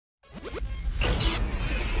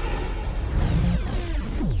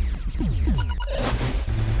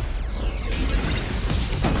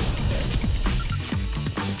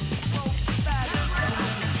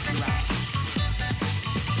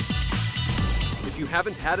you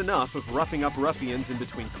haven't had enough of roughing up ruffians in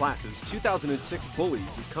between classes, 2006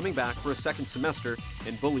 Bullies is coming back for a second semester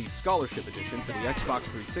in Bullies Scholarship Edition for the Xbox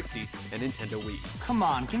 360 and Nintendo Wii. Come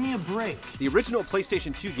on, give me a break. The original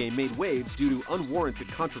PlayStation 2 game made waves due to unwarranted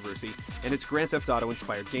controversy and its Grand Theft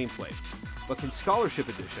Auto-inspired gameplay. But can Scholarship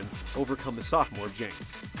Edition overcome the sophomore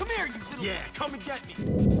jinx? Come here, you little... Yeah, come and get me.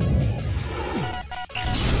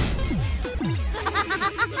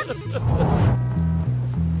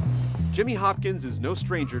 Jimmy Hopkins is no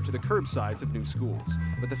stranger to the curbsides of new schools,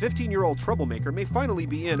 but the 15-year-old troublemaker may finally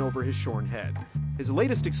be in over his shorn head. His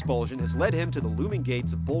latest expulsion has led him to the looming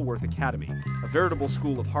gates of Bulworth Academy, a veritable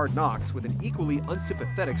school of hard knocks with an equally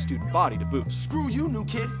unsympathetic student body to boot. Screw you, new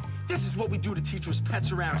kid. This is what we do to teachers'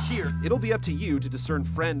 pets around here. It'll be up to you to discern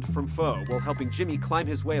friend from foe while helping Jimmy climb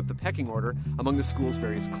his way up the pecking order among the school's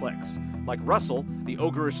various cliques. Like Russell, the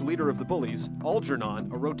ogreish leader of the bullies, Algernon,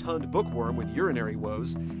 a rotund bookworm with urinary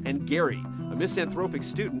woes, and Gary, a misanthropic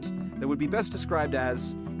student that would be best described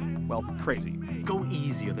as, well, crazy. Go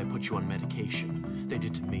easy or they put you on medication. They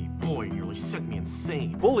did to me. Boy, it nearly sent me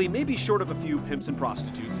insane. Bully may be short of a few pimps and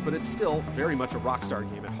prostitutes, but it's still very much a Rockstar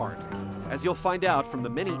game at heart. As you'll find out from the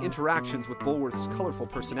many interactions with Bulworth's colorful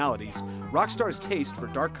personalities, Rockstar's taste for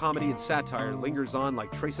dark comedy and satire lingers on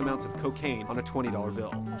like trace amounts of cocaine on a $20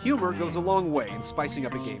 bill. Humor goes a long way in spicing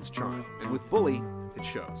up a game's charm, and with Bully, it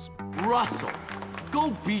shows. Russell,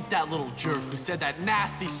 go beat that little jerk who said that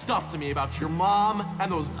nasty stuff to me about your mom and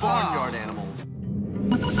those barnyard animals.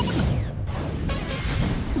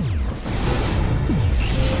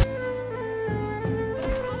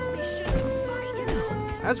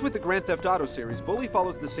 As with the Grand Theft Auto series, Bully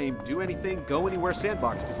follows the same do-anything, go-anywhere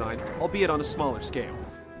sandbox design, albeit on a smaller scale.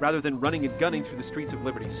 Rather than running and gunning through the streets of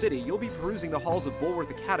Liberty City, you'll be perusing the halls of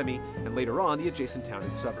Bulworth Academy and later on the adjacent town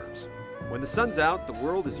and suburbs. When the sun's out, the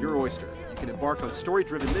world is your oyster. You can embark on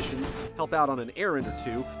story-driven missions, help out on an errand or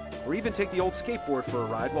two, or even take the old skateboard for a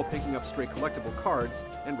ride while picking up stray collectible cards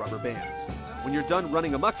and rubber bands. When you're done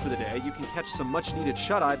running amok for the day, you can catch some much-needed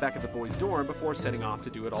shut-eye back at the boys' dorm before setting off to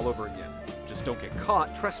do it all over again. Just don't get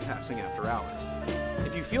caught trespassing after hours.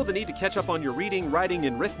 If you feel the need to catch up on your reading, writing,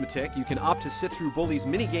 and arithmetic, you can opt to sit through Bully's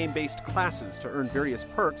minigame-based classes to earn various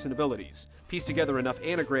perks and abilities. Piece together enough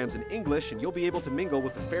anagrams in English, and you'll be able to mingle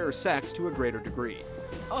with the fairer sex to a greater degree.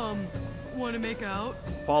 Wanna make out?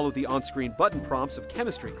 Follow the on-screen button prompts of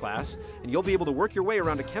chemistry class, and you'll be able to work your way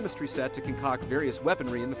around a chemistry set to concoct various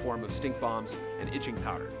weaponry in the form of stink bombs and itching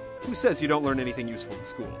powder. Who says you don't learn anything useful in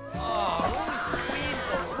school?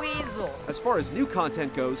 As far as new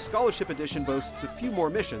content goes, Scholarship Edition boasts a few more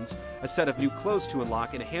missions, a set of new clothes to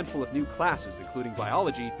unlock, and a handful of new classes, including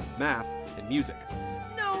biology, math, and music.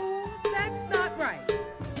 No, that's not right.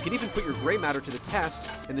 You can even put your gray matter to the test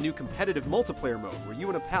in the new competitive multiplayer mode, where you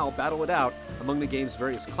and a pal battle it out among the game's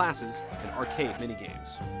various classes and arcade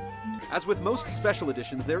minigames. As with most special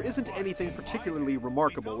editions, there isn't anything particularly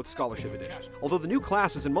remarkable with Scholarship Edition, although the new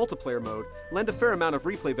classes in multiplayer mode lend a fair amount of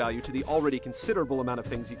replay value to the already considerable amount of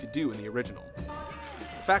things you could do in the original.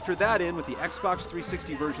 Factor that in with the Xbox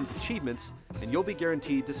 360 version's achievements, and you'll be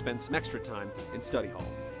guaranteed to spend some extra time in study hall.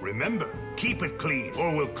 Remember, keep it clean,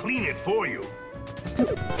 or we'll clean it for you.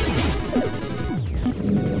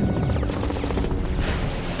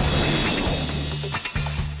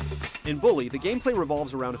 In Bully, the gameplay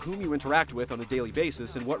revolves around whom you interact with on a daily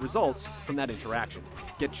basis and what results from that interaction.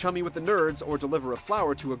 Get chummy with the nerds or deliver a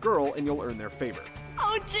flower to a girl and you'll earn their favor.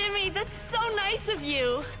 Oh, Jimmy, that's so nice of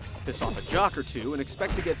you. Piss off a jock or two and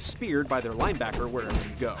expect to get speared by their linebacker wherever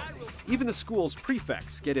you go. Even the school's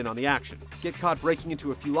prefects get in on the action. Get caught breaking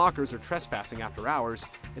into a few lockers or trespassing after hours,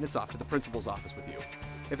 and it's off to the principal's office with you.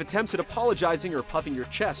 If attempts at apologizing or puffing your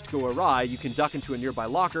chest go awry, you can duck into a nearby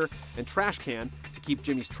locker and trash can to keep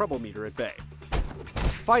Jimmy's trouble meter at bay.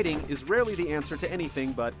 Fighting is rarely the answer to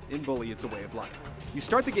anything, but in Bully it's a way of life. You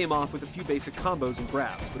start the game off with a few basic combos and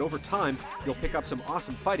grabs, but over time, you'll pick up some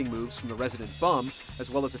awesome fighting moves from the resident bum, as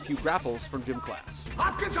well as a few grapples from gym class.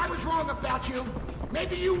 Hopkins, I was wrong about you.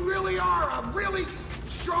 Maybe you really are a really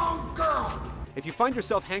strong girl. If you find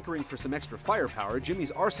yourself hankering for some extra firepower,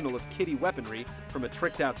 Jimmy's arsenal of kiddie weaponry, from a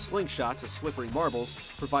tricked-out slingshot to slippery marbles,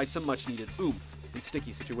 provides some much-needed oomph in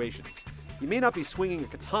sticky situations. You may not be swinging a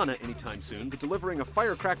katana anytime soon, but delivering a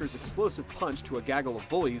firecracker's explosive punch to a gaggle of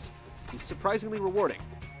bullies is surprisingly rewarding.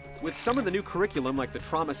 With some of the new curriculum like the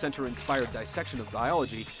Trauma Center-inspired dissection of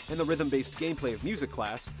biology and the rhythm-based gameplay of music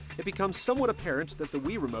class, it becomes somewhat apparent that the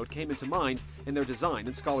Wii Remote came into mind in their design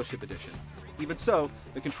in Scholarship Edition. Even so,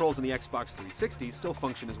 the controls in the Xbox 360 still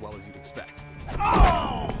function as well as you'd expect.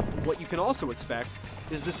 Oh! What you can also expect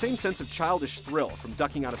is the same sense of childish thrill from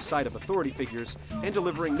ducking out of sight of authority figures and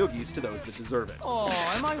delivering noogies to those that deserve it. Oh,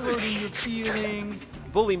 am I hurting your feelings?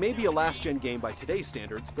 Bully may be a last-gen game by today's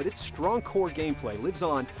standards, but its strong core gameplay lives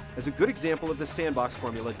on as a good example of the sandbox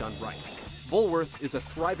formula done right. Bullworth is a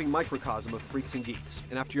thriving microcosm of freaks and geeks,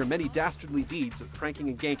 and after your many dastardly deeds of pranking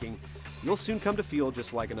and ganking, you'll soon come to feel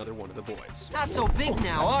just like another one of the boys. Not so big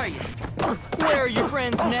now, are you? Where are your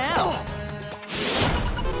friends now?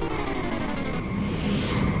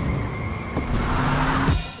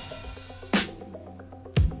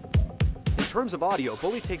 In terms of audio,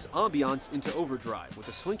 Bully takes ambiance into overdrive with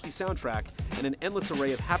a slinky soundtrack and an endless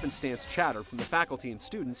array of happenstance chatter from the faculty and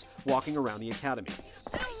students walking around the academy.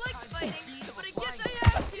 I don't like fighting, but I guess I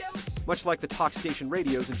have to. Much like the talk station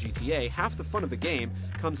radios in GTA, half the fun of the game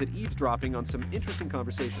comes at eavesdropping on some interesting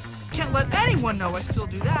conversations. Can't let anyone know I still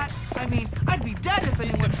do that. I mean, I'd be dead if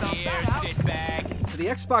anyone found that out. Sit back. For the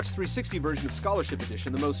Xbox 360 version of Scholarship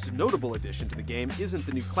Edition, the most notable addition to the game isn't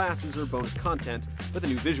the new classes or bonus content, but the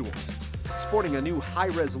new visuals. Sporting a new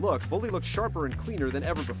high-res look, Bully looks sharper and cleaner than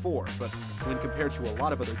ever before, but when compared to a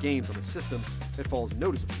lot of other games on the system, it falls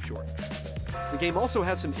noticeably short. The game also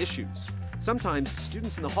has some issues. Sometimes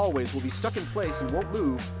students in the hallways will be stuck in place and won't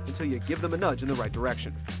move until you give them a nudge in the right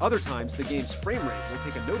direction. Other times, the game's frame rate will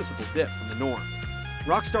take a noticeable dip from the norm.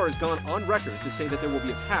 Rockstar has gone on record to say that there will be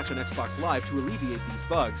a patch on Xbox Live to alleviate these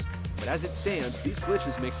bugs, but as it stands, these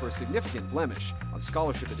glitches make for a significant blemish on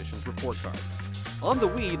Scholarship Edition's report card. On the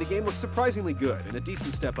Wii, the game looks surprisingly good and a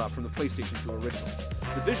decent step up from the PlayStation 2 original.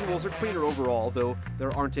 The visuals are cleaner overall, though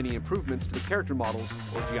there aren't any improvements to the character models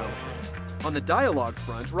or geometry. On the dialogue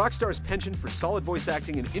front, Rockstar's penchant for solid voice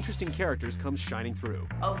acting and interesting characters comes shining through.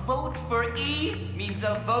 A vote for E means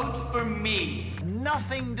a vote for me.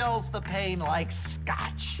 Nothing dulls the pain like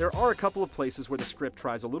scotch. There are a couple of places where the script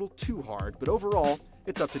tries a little too hard, but overall,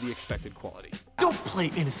 it's up to the expected quality. Don't play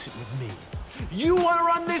innocent with me. You want to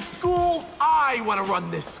run this school? I want to run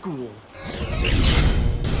this school.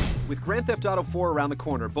 With Grand Theft Auto 4 around the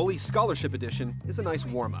corner, Bully Scholarship Edition is a nice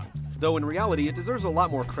warm-up, though in reality it deserves a lot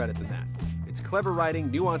more credit than that. Its clever writing,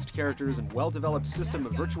 nuanced characters, and well-developed system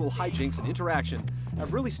of virtual hijinks and interaction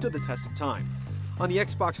have really stood the test of time. On the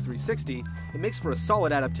Xbox 360, it makes for a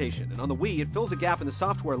solid adaptation, and on the Wii, it fills a gap in the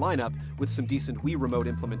software lineup with some decent Wii Remote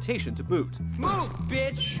implementation to boot. Move,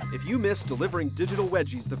 bitch! If you missed delivering digital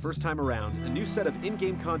wedgies the first time around, a new set of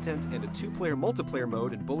in-game content and a 2-player multiplayer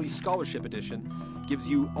mode in Bully Scholarship Edition gives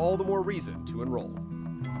you all the more reason to enroll.